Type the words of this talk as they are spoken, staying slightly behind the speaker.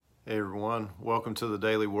Hey everyone, welcome to the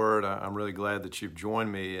Daily Word. I'm really glad that you've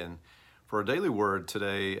joined me. And for our Daily Word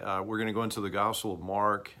today, we're going to go into the Gospel of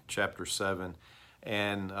Mark, chapter 7.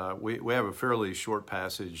 And we have a fairly short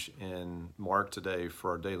passage in Mark today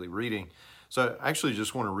for our daily reading. So I actually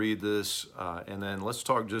just want to read this and then let's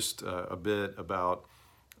talk just a bit about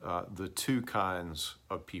the two kinds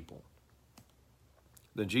of people.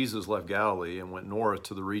 Then Jesus left Galilee and went north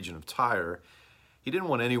to the region of Tyre. He didn't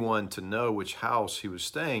want anyone to know which house he was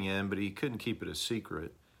staying in, but he couldn't keep it a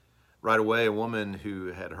secret. Right away, a woman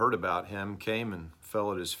who had heard about him came and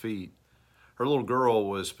fell at his feet. Her little girl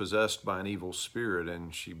was possessed by an evil spirit,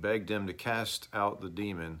 and she begged him to cast out the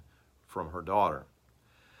demon from her daughter.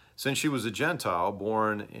 Since she was a Gentile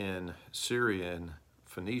born in Syrian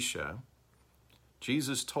Phoenicia,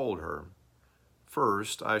 Jesus told her,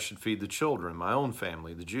 "First, I should feed the children, my own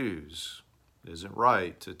family, the Jews. It isn't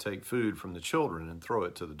right to take food from the children and throw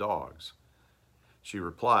it to the dogs." She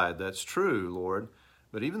replied, "That's true, Lord,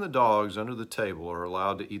 but even the dogs under the table are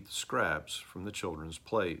allowed to eat the scraps from the children's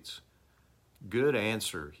plates." "Good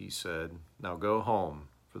answer," he said. "Now go home,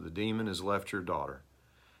 for the demon has left your daughter."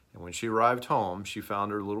 And when she arrived home, she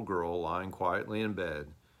found her little girl lying quietly in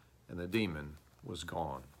bed, and the demon was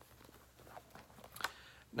gone.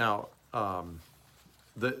 Now,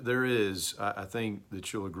 there is, I think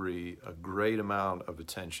that you'll agree, a great amount of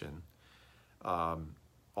attention on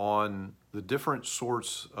the different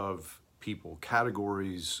sorts of people,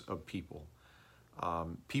 categories of people,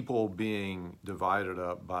 people being divided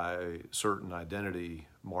up by certain identity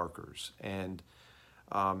markers. And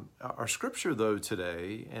our scripture, though,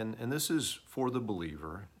 today, and this is for the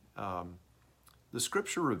believer, the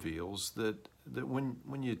scripture reveals that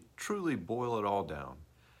when you truly boil it all down,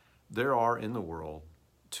 there are in the world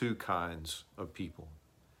two kinds of people.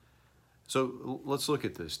 So let's look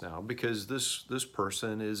at this now, because this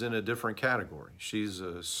person is in a different category. She's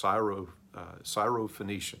a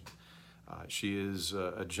Syrophoenician. She is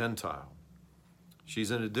a Gentile. She's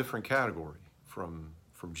in a different category from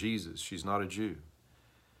Jesus. She's not a Jew.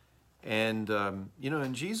 And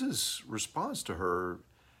and Jesus' response to her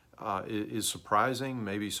is surprising.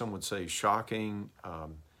 Maybe some would say shocking.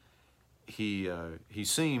 He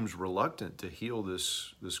seems reluctant to heal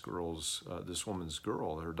this woman's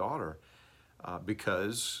girl, her daughter,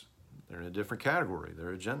 because they're in a different category.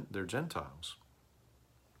 They're Gentiles.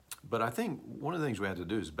 But I think one of the things we have to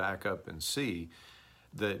do is back up and see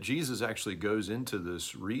that Jesus actually goes into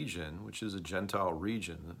this region, which is a Gentile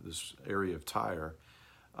region, this area of Tyre.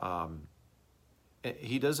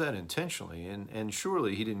 He does that intentionally, and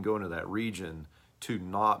surely he didn't go into that region to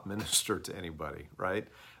not minister to anybody, right?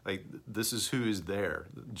 Like, this is who is there.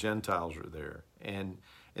 The Gentiles are there. And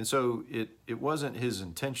so it wasn't his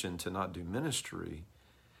intention to not do ministry.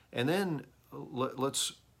 And then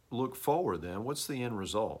let's look forward then. What's the end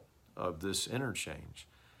result of this interchange?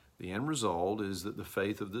 The end result is that the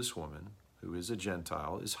faith of this woman, who is a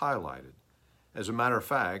Gentile, is highlighted. As a matter of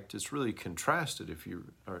fact, it's really contrasted. If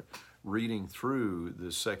you are reading through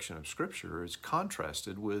this section of Scripture, it's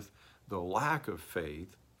contrasted with the lack of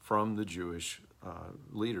faith from the Jewish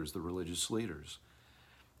leaders, the religious leaders.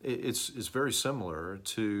 It's very similar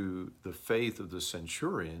to the faith of the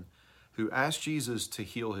centurion who asked Jesus to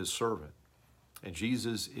heal his servant. And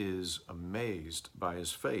Jesus is amazed by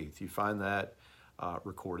his faith. You find that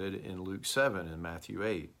recorded in Luke 7 and Matthew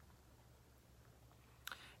 8.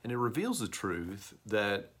 And it reveals the truth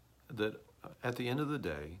that at the end of the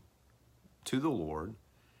day, to the Lord,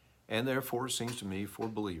 and therefore it seems to me for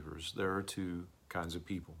believers, there are two kinds of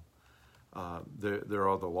people. There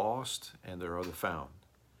are the lost and there are the found.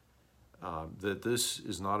 That this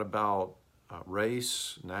is not about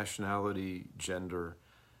race, nationality, gender,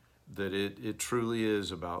 that it truly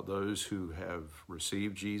is about those who have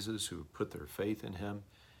received Jesus, who have put their faith in him,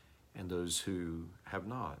 and those who have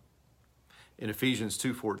not. In Ephesians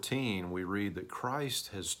 2:14, we read that Christ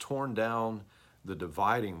has torn down the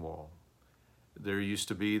dividing wall. There used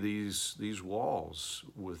to be these walls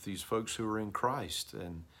with these folks who are in Christ,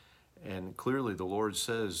 and clearly the Lord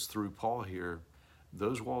says through Paul here,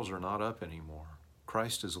 those walls are not up anymore.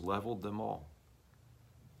 Christ has leveled them all.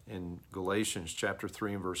 In Galatians chapter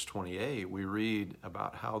 3 and verse 28, we read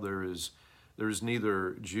about how there is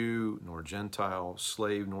neither Jew nor Gentile,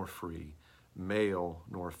 slave nor free, male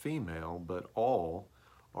nor female, but all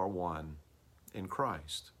are one in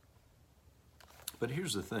Christ. But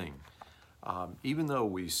here's the thing. Even though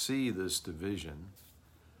we see this division,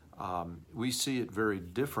 we see it very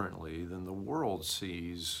differently than the world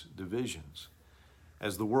sees divisions.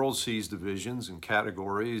 As the world sees divisions and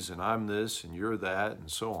categories, and I'm this and you're that and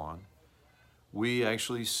so on, we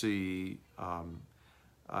actually see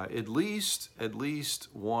at least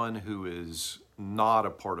one who is not a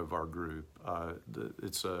part of our group.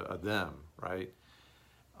 It's a them, right?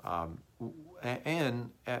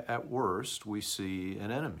 And at worst, we see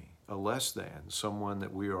an enemy, a less than, someone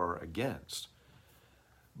that we are against.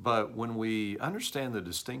 But when we understand the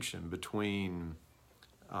distinction between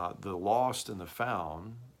the lost and the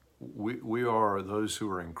found, we are those who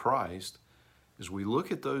are in Christ. As we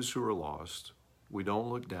look at those who are lost, we don't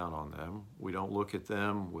look down on them. We don't look at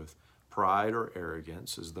them with pride or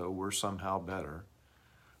arrogance as though we're somehow better.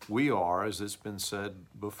 We are, as it's been said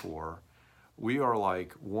before, we are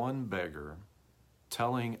like one beggar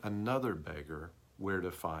telling another beggar where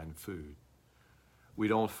to find food. We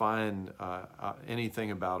don't find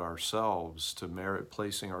anything about ourselves to merit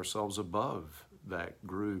placing ourselves above that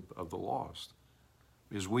group of the lost,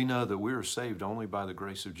 because we know that we are saved only by the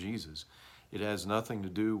grace of Jesus. It has nothing to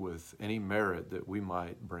do with any merit that we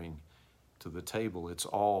might bring to the table. It's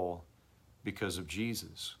all because of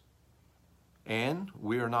Jesus. And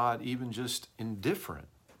we are not even just indifferent,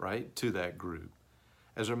 right, to that group.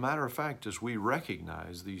 As a matter of fact, as we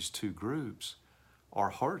recognize these two groups, our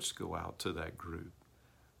hearts go out to that group.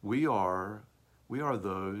 We are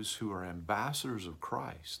those who are ambassadors of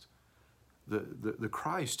Christ. The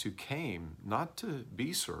Christ who came not to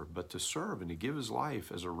be served, but to serve and to give his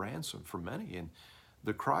life as a ransom for many. And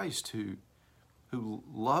the Christ who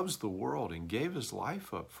loves the world and gave his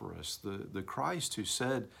life up for us. The Christ who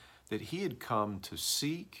said that he had come to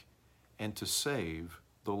seek and to save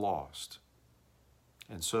the lost.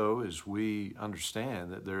 And so as we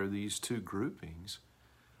understand that there are these two groupings,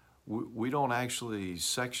 we don't actually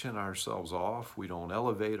section ourselves off. We don't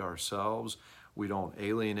elevate ourselves. We don't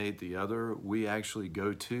alienate the other. We actually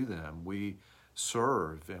go to them. We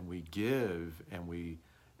serve and we give and we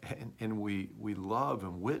love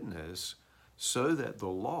and witness so that the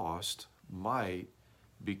lost might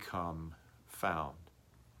become found.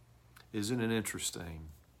 Isn't it interesting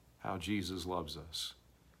how Jesus loves us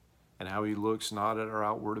and how he looks not at our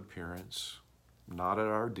outward appearance, not at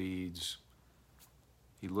our deeds.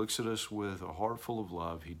 He looks at us with a heart full of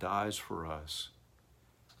love. He dies for us.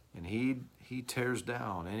 And he tears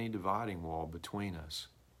down any dividing wall between us.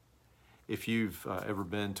 If you've ever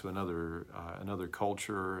been to another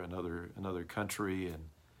culture, another country, and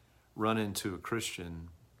run into a Christian,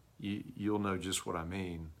 you'll know just what I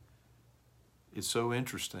mean. It's so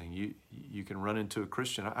interesting. You can run into a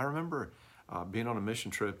Christian. I remember being on a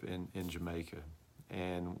mission trip in Jamaica,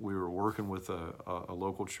 and we were working with a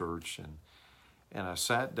local church, and I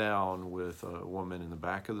sat down with a woman in the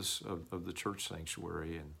back of the church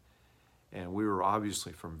sanctuary, and we were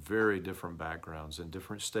obviously from very different backgrounds and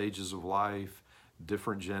different stages of life,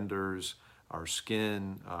 different genders. Our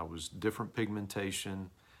skin was different pigmentation.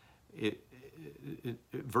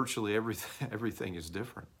 Virtually everything is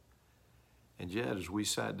different. And yet, as we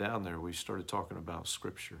sat down there, we started talking about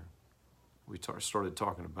Scripture. We started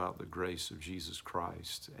talking about the grace of Jesus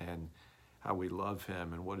Christ and how we love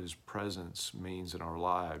him and what his presence means in our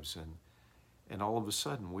lives. And all of a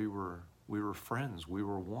sudden, we were friends. We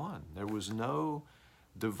were one. There was no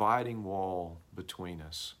dividing wall between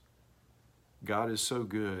us. God is so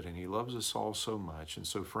good, and he loves us all so much. And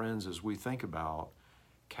so, friends, as we think about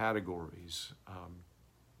categories,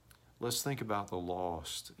 let's think about the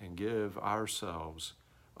lost and give ourselves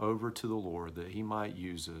over to the Lord that he might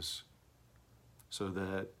use us so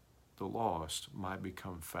that the lost might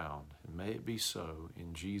become found. And may it be so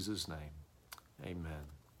in Jesus' name. Amen.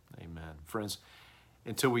 Amen. Friends,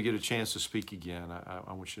 until we get a chance to speak again,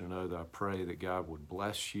 I want you to know that I pray that God would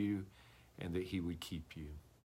bless you and that he would keep you.